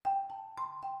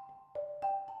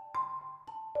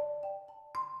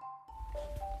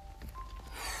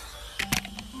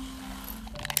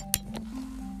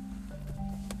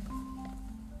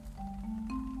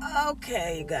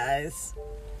Okay, guys.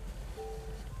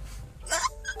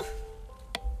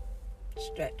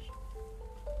 Stretch.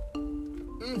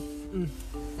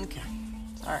 Okay.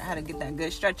 Sorry, I had to get that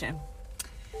good stretching.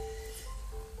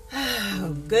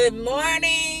 Good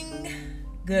morning.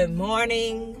 Good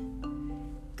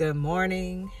morning. Good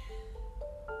morning.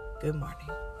 Good morning.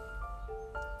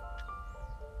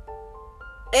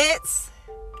 It's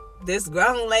this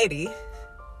grown lady,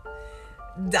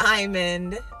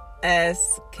 Diamond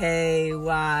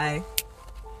SKY.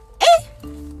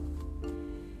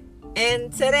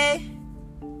 And today,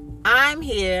 I'm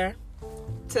here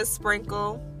to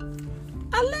sprinkle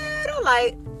a little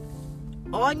light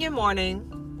on your morning,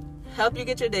 help you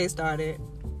get your day started.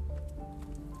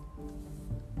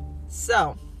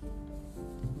 So,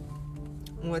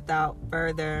 without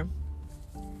further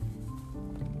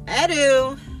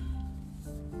ado,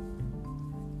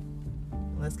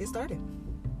 let's get started.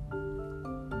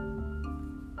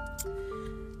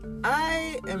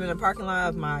 I am in the parking lot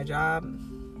of my job.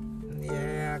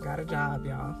 Yeah, I got a job,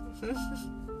 y'all.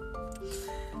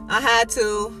 I had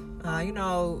to,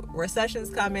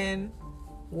 recession's coming,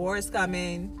 war's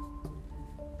coming,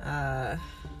 the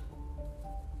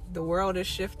world is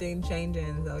shifting,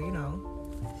 changing, so,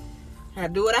 I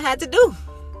had to do what I had to do.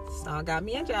 So I got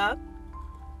me a job.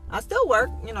 I still work,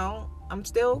 I'm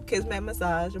still Kismet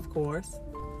Massage, of course,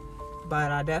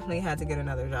 but I definitely had to get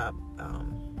another job,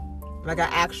 like an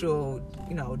actual,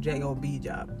 job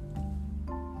job,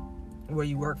 where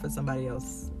you work for somebody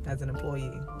else as an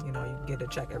employee. You get a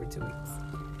check every 2 weeks.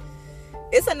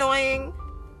 It's annoying.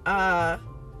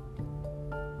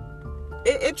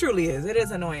 It truly is. It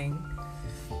is annoying.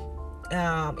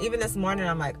 Even this morning,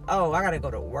 I'm like, oh, I gotta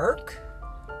go to work.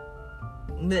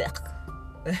 Blech.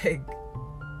 Like,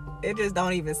 it just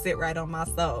don't even sit right on my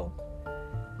soul.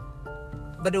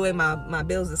 But the way my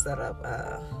bills are set up,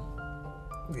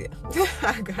 yeah,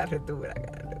 I gotta do what I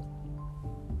gotta do.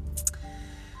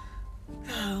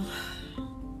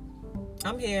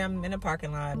 I'm here. I'm in the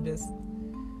parking lot. I'm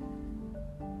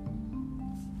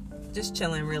just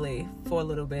chilling, really, for a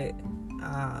little bit,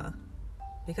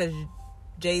 because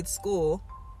Jade's school.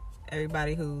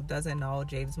 Everybody who doesn't know,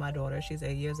 Jade is my daughter. She's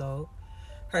 8 years old.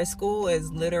 Her school is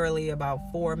literally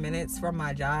about 4 minutes from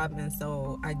my job, and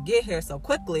so I get here so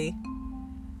quickly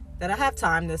that I have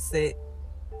time to sit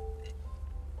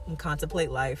and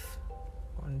contemplate life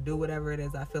and do whatever it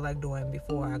is I feel like doing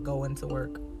before I go into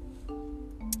work.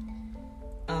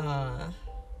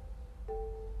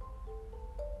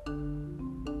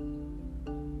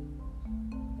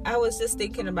 I was just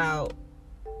thinking about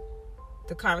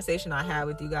the conversation I had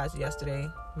with you guys yesterday,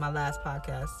 my last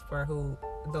podcast, for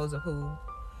those of who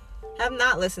have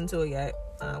not listened to it yet.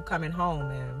 Coming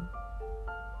home, and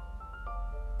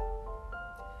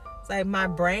it's like my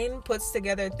brain puts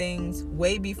together things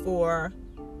way before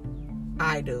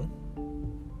I do.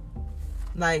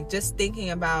 Like, just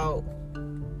thinking about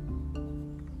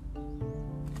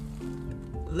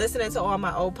listening to all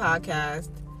my old podcasts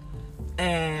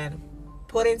and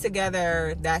putting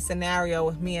together that scenario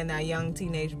with me and that young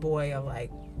teenage boy of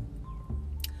like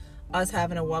us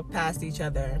having to walk past each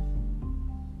other.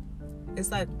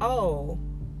 It's like, oh,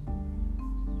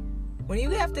 when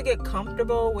you have to get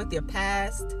comfortable with your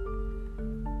past,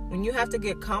 when you have to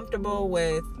get comfortable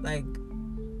with, like,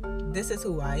 this is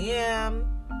who I am,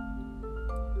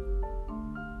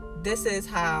 this is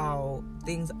how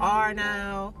things are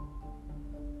now,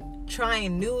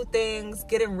 trying new things,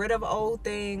 getting rid of old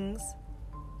things,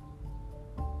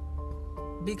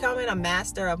 becoming a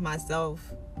master of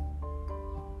myself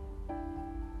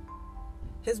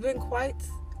has been quite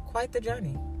the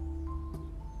journey.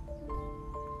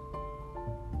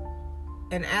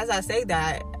 And as I say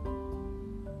that,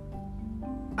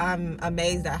 I'm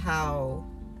amazed at how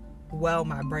well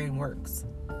my brain works.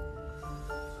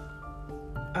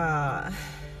 I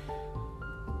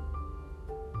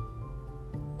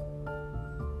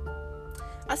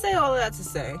say all of that to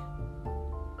say,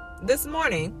 this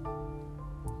morning,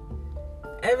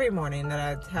 every morning that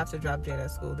I have to drop Jade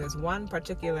at school, there's one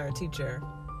particular teacher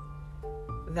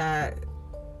that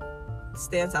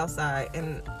stands outside,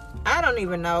 and I don't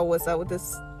even know what's up with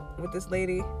this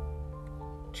lady.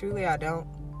 Truly, I don't.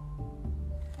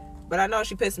 But I know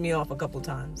she pissed me off a couple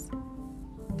times,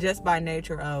 just by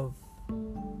nature of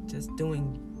just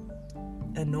doing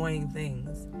annoying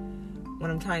things when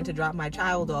I'm trying to drop my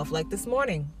child off, like this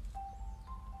morning.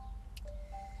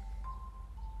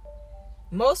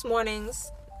 Most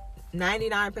mornings,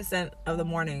 99% of the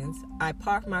mornings, I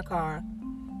park my car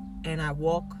and I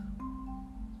walk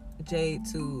Jade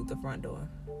to the front door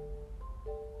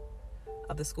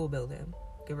of the school building.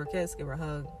 Give her a kiss, give her a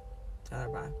hug, tell her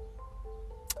bye.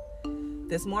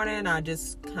 This morning, I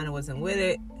just kind of wasn't with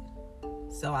it.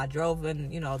 So I drove in,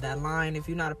 that line. If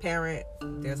you're not a parent,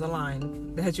 there's a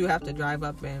line that you have to drive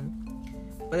up in.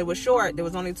 But it was short. There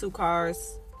was only 2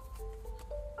 cars.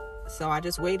 So I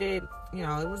just waited. It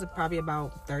was probably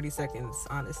about 30 seconds,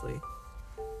 honestly.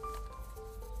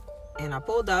 And I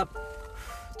pulled up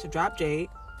to drop Jade.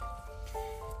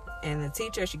 And the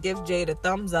teacher, she gives Jade a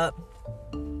thumbs up.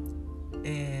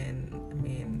 And,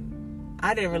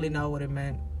 I didn't really know what it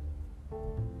meant.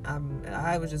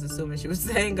 I was just assuming she was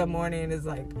saying good morning. It's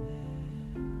like,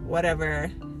 whatever.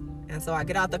 And so I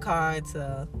get out the car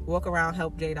to walk around,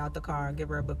 help Jade out the car, give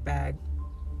her a book bag.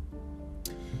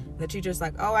 The teacher's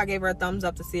like, oh, I gave her a thumbs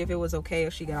up to see if it was okay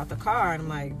if she got out the car. And I'm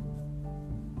like,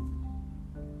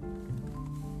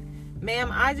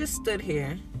 ma'am, I just stood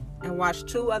here and watched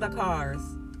 2 other cars.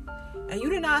 And you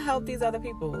did not help these other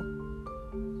people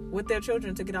with their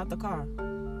children to get out the car.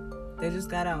 They just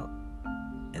got out.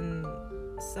 And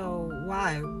so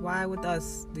why with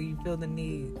us do you feel the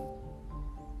need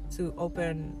to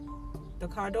open the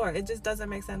car door? It just doesn't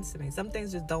make sense to me. Some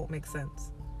things just don't make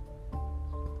sense.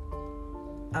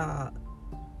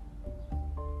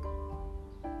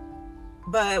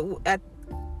 But at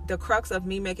the crux of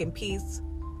me making peace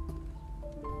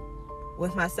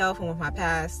with myself and with my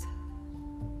past,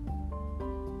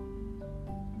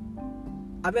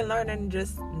 I've been learning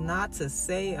just not to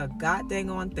say a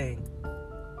goddamn on thing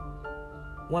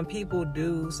when people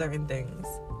do certain things.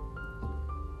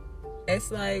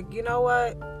 It's like, you know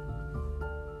what?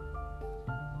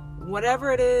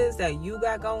 Whatever it is that you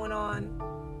got going on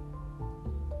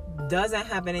doesn't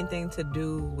have anything to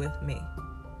do with me.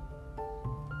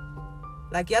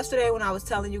 Like yesterday when I was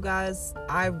telling you guys,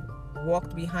 I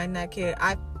walked behind that kid.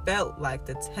 I felt like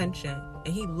the tension,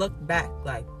 and he looked back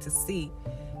like to see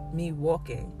me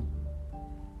walking,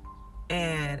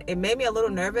 and it made me a little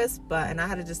nervous, and I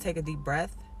had to just take a deep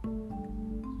breath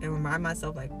and remind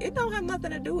myself, like, it don't have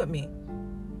nothing to do with me.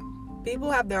 People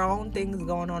have their own things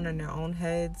going on in their own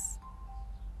heads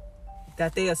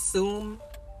that they assume,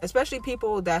 especially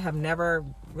people that have never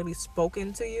really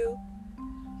spoken to you.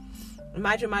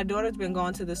 Imagine, my daughter's been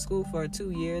going to this school for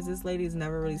 2 years. This lady's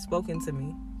never really spoken to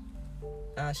me.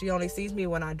 She only sees me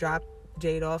when I drop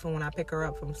Jade off and when I pick her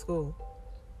up from school.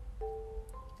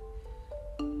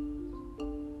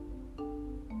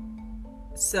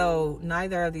 So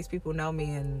neither of these people know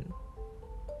me, and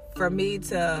for me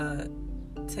to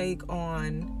try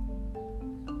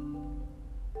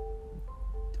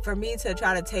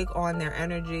to take on their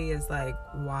energy is like,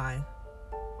 why?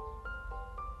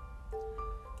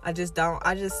 I'm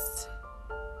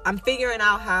figuring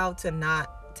out how to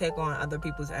not take on other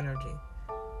people's energy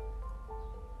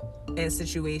in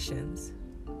situations,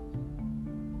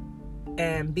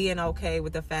 and being okay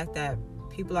with the fact that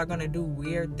people are going to do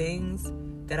weird things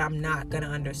that I'm not going to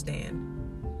understand.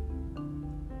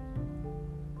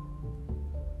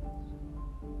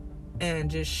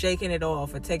 And just shaking it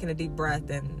off, or taking a deep breath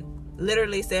and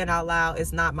literally saying out loud,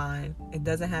 it's not mine. It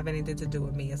doesn't have anything to do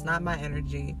with me. It's not my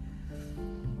energy.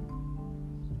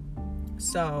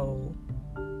 So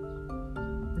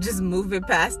just move it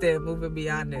past it, move it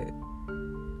beyond it.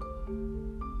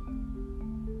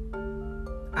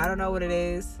 I don't know what it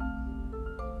is.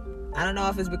 I don't know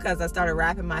if it's because I started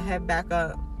wrapping my head back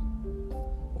up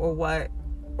or what.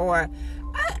 Or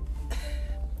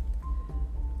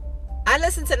I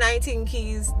listened to 19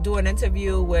 Keys do an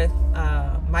interview with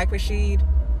Mike Rashid,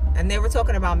 and they were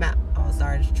talking about oh,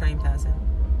 sorry, there's a train passing.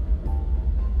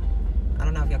 I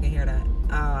don't know if y'all can hear that.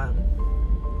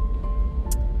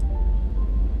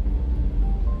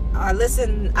 I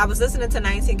was listening to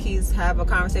 19 Keys have a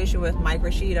conversation with Mike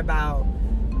Rashid about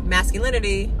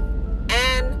masculinity,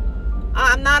 and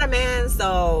I'm not a man,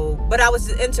 but I was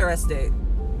interested.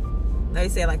 Let me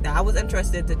say it like that. I was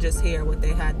interested to just hear what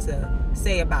they had to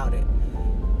say about it.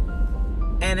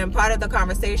 And in part of the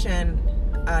conversation,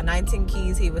 19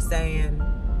 Keys, he was saying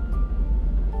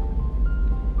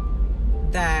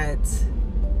that,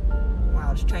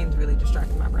 wow, this train's really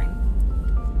distracting my brain.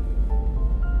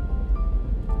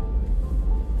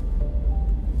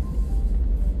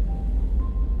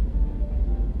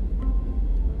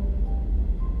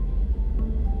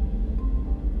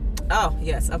 Oh,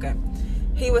 yes, okay.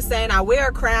 He was saying, I wear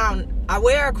a crown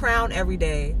every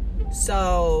day.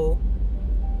 So,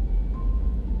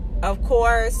 of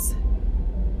course,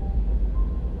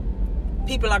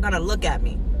 people are going to look at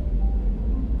me.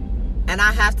 And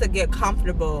I have to get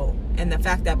comfortable in the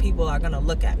fact that people are going to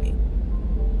look at me.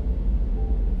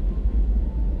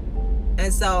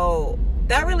 And so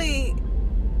that really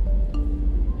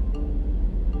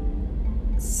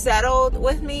settled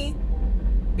with me,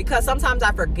 because sometimes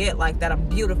I forget like that I'm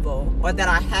beautiful, or that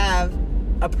I have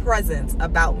a presence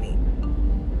about me,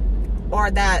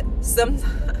 or that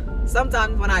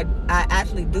sometimes when I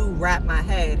actually do wrap my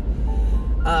head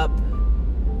up,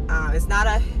 it's not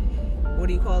a, what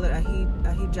do you call it, a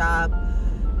hijab.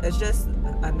 It's just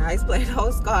a nice plain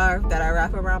old scarf that I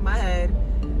wrap around my head,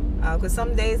 because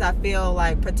some days I feel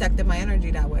like protecting my energy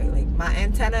that way. Like my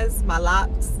antennas, my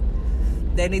locks,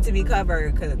 they need to be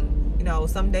covered, because you know,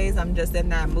 some days I'm just in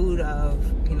that mood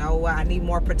of, you know, I need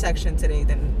more protection today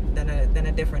than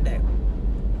a different day.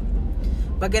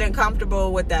 But getting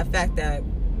comfortable with that fact that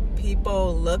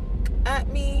people look at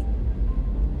me,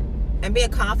 and being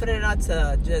confident enough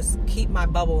to just keep my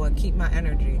bubble and keep my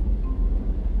energy.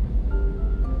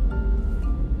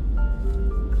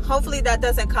 Hopefully that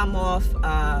doesn't come off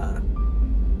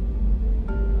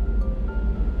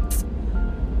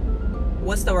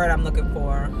what's the word I'm looking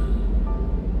for?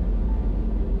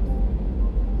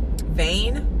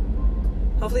 Vain.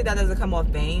 Hopefully that doesn't come off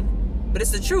vain, but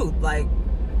it's the truth. Like,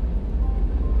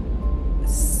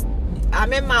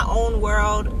 I'm in my own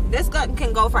world. This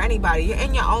can go for anybody. You're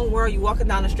in your own world. You're walking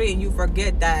down the street and you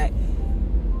forget that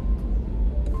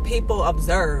people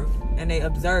observe, and they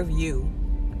observe you.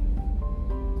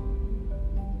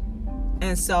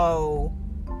 And so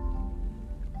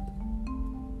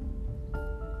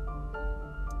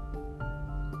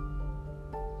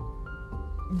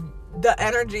the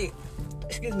energy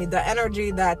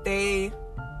that they,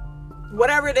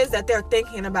 whatever it is that they're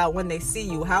thinking about when they see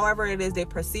you, however it is they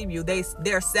perceive you,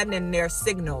 they're sending their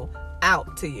signal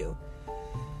out to you.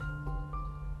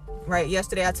 Right?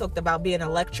 Yesterday I talked about being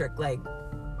electric. Like,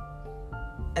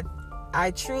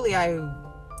 I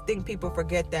think people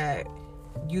forget that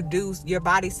your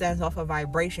body sends off a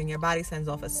vibration, your body sends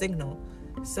off a signal.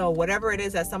 So whatever it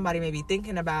is that somebody may be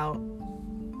thinking about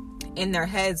in their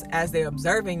heads as they're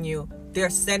observing you, they're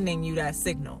sending you that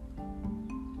signal.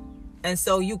 And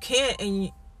so you can't, and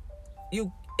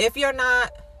you if you're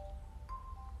not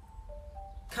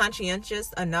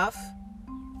conscientious enough,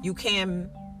 you can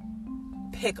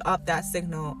pick up that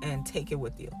signal and take it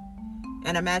with you.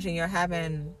 And imagine you're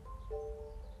having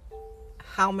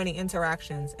how many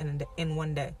interactions in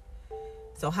one day.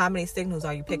 So how many signals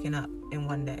are you picking up in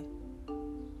one day?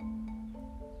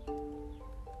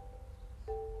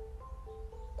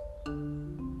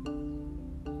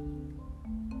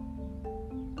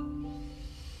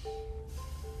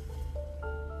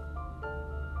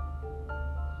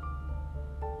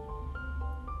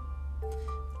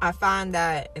 I find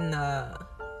that in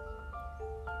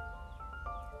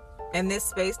this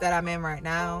space that I'm in right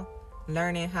now,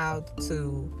 learning how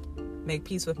to make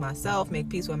peace with myself, make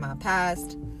peace with my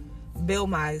past, build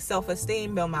my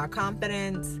self-esteem, build my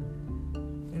confidence,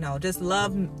 you know, just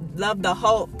love the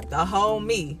whole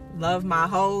me, love my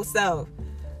whole self.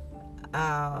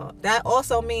 That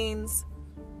also means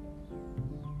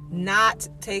not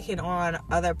taking on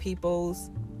other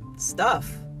people's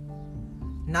stuff,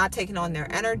 not taking on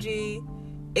their energy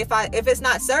if it's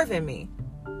not serving me.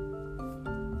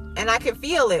 And I can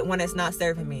feel it when it's not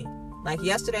serving me. Like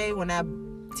yesterday when that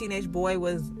teenage boy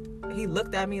he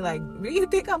looked at me like, what do you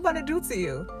think I'm gonna do to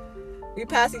you? We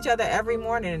pass each other every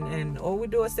morning, and all we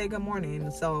do is say good morning.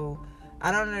 So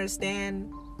I don't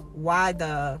understand why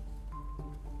the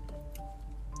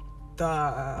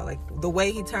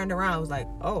way he turned around was like,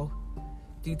 oh,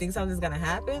 do you think something's gonna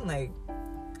happen? Like,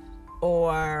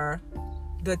 or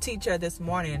the teacher this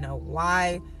morning,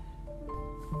 why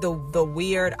the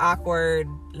weird, awkward,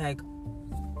 like,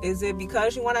 is it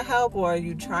because you want to help, or are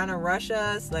you trying to rush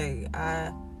us? Like,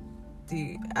 I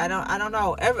don't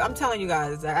know. I'm telling you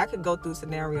guys, I could go through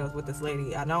scenarios with this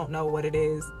lady. I don't know what it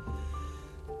is,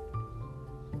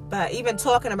 but even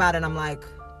talking about it, I'm like,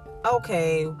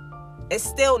 okay, it's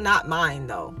still not mine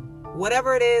though.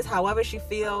 Whatever it is, however she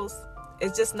feels,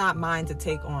 it's just not mine to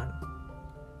take on.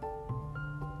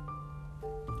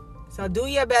 So do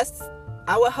your best.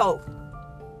 I would hope,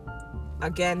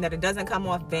 again, that it doesn't come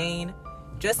off vain.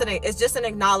 It's just an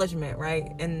acknowledgement, right?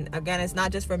 And again, it's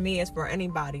not just for me, it's for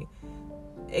anybody.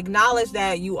 Acknowledge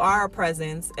that you are a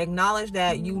presence. Acknowledge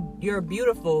that you're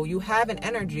beautiful. You have an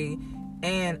energy,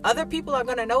 and other people are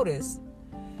going to notice.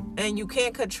 And you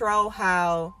can't control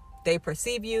how they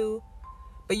perceive you,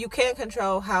 but you can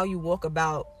control how you walk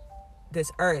about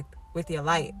this earth with your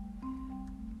light.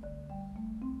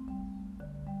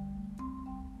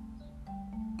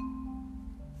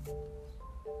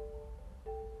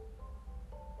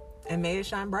 And may it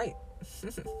shine bright.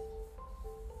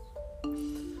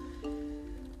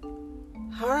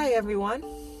 All right, everyone.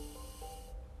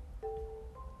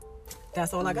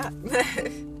 That's all I got.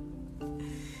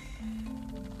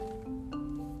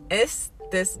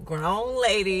 this grown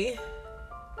lady,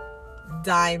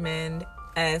 Diamond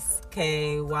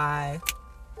SKY,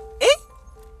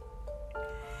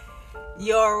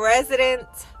 your resident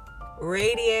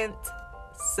radiant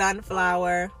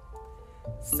sunflower,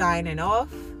 signing off.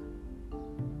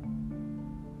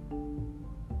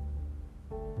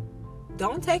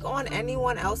 Don't take on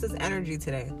anyone else's energy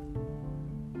today.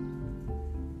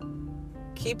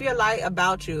 Keep your light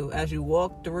about you as you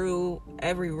walk through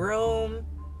every room,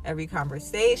 every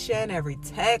conversation, every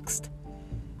text,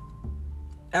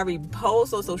 every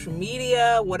post on social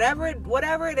media, whatever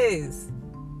it is.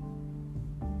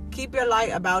 Keep your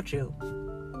light about you.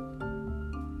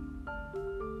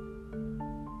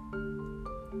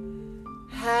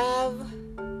 Have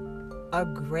a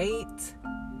great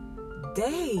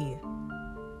day.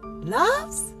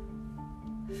 Loves.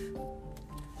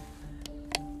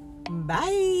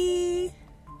 Bye.